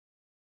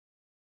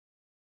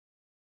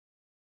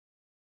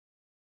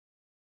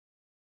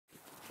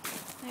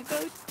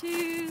gonna go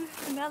to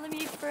the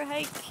Malamute for a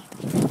hike.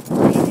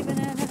 Crazy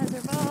Banana has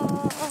her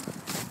ball.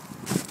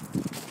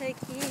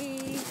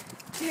 Hickey,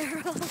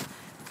 Daryl,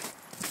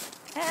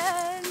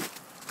 and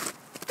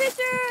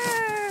Fisher!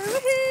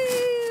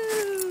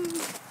 Woohoo!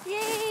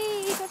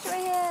 Yay! Touch my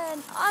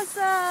hand.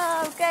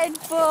 Awesome! Good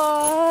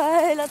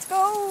boy! Let's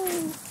go!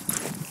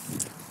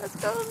 Let's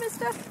go,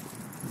 mister!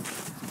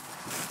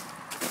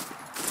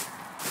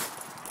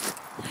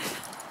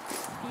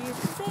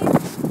 Beautiful day.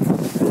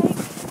 Right?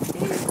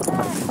 Do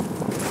that.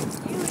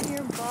 You and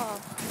your ball.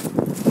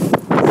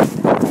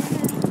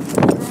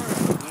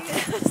 You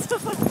have so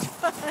much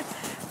fun.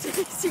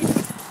 Daisy.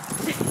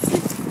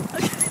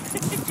 Okay.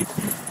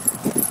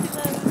 She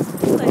loves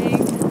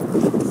playing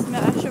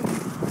smash 'em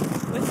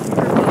with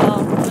her ball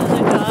with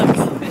other dogs.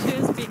 She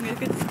was being a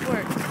good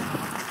sport.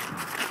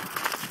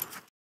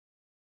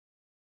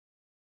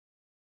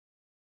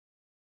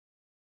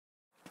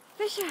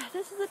 Fisher,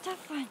 this is a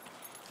tough one.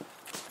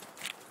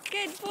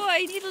 Good boy,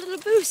 you need a little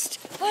boost.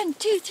 1,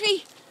 2,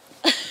 3.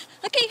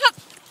 Okay, hop.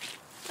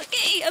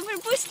 Okay, I'm gonna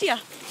boost you.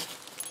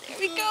 There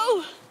we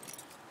go.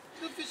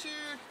 Go,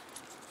 Fisher.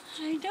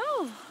 I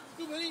know.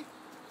 Go, buddy.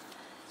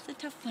 It's a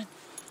tough one.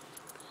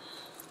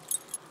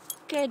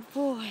 Good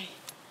boy.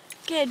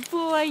 Good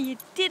boy, you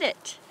did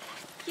it.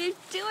 You're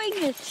doing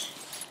it.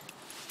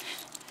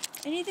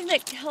 Anything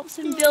that helps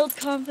him build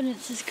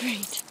confidence is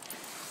great.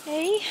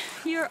 Hey,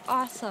 you're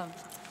awesome.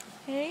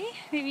 Hey,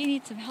 maybe you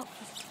need some help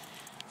with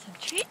some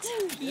treats?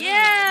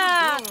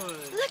 Yeah!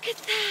 Look at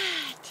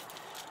that!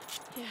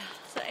 Yeah,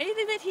 so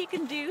anything that he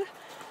can do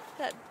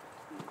that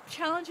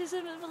challenges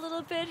him a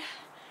little bit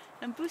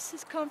and boosts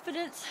his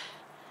confidence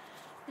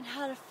and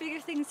how to figure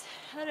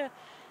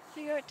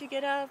out to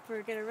get up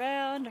or get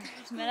around or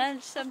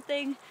manage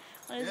something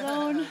on his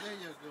own There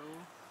you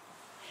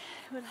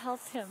go. would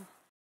help him.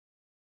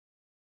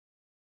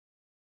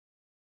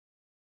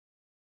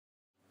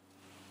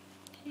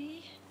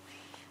 Okay,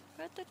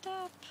 we're at the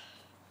top.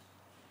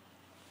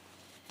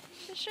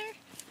 Fisher?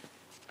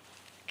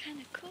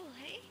 Kinda cool,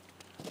 hey?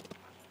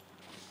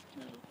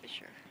 Little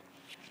Fisher.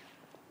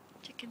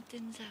 Chicken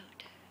thins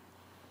out.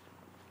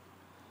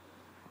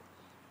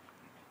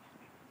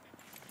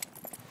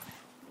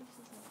 This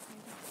is all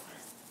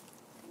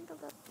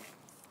tangled up.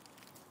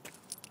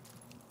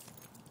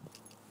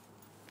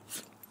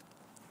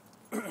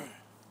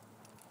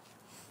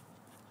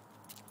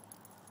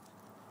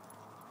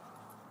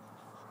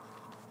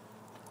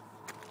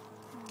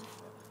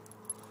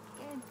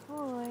 Good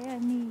boy,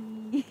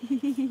 Annie.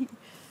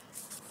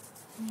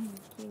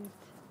 Cute.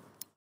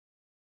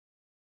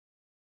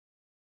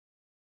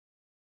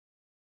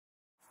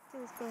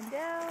 Just going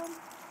down.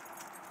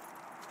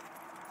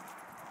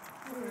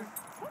 Here.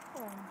 Tough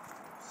one.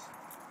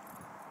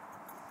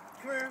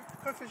 Come here,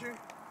 come, Fisher.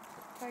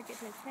 Target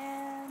his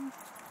hand.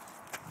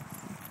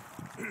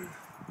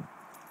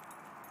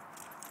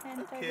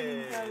 Hand targeting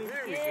is always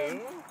there we good.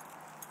 go.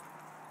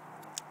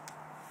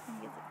 And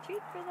he gets a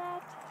treat for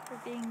that, for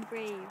being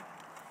brave.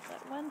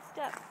 That one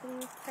step that he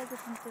was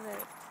hesitant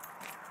about.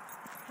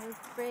 He was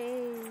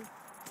brave.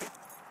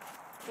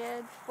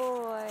 Good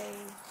boy.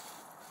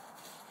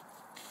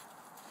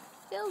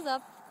 Tail's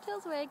up,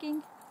 tail's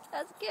wagging.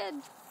 That's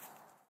good.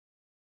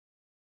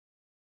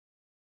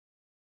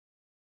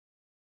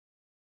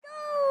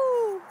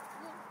 Go!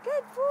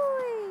 Good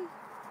boy.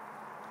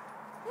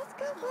 Let's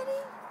go,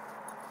 buddy.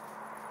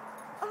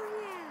 Oh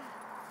yeah.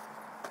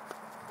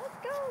 Let's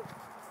go.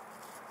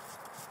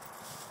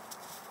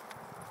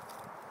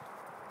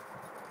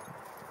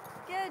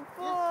 Good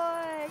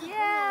boy.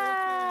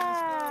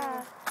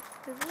 Yeah.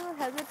 He's a little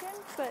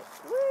hesitant, but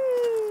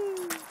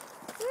woo!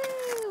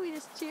 Woo! We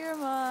just cheer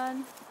him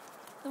on.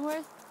 The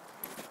more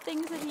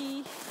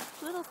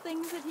little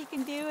things that he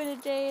can do in a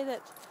day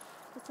that's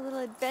a little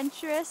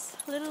adventurous,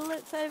 a little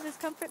outside of his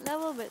comfort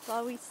level, but it's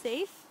always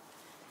safe.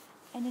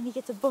 And then he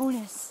gets a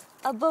bonus.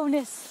 A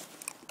bonus.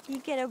 You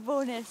get a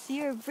bonus.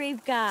 You're a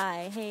brave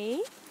guy,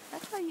 hey?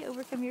 That's how you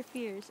overcome your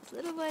fears. It's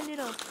little by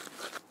little.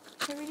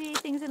 Everyday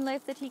things in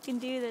life that he can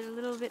do that are a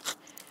little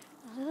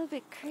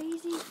bit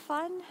crazy,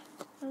 fun,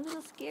 a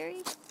little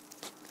scary.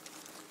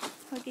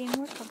 He'll gain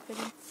more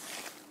confidence.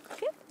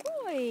 Good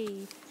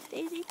boy.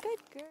 Daisy, good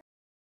girl.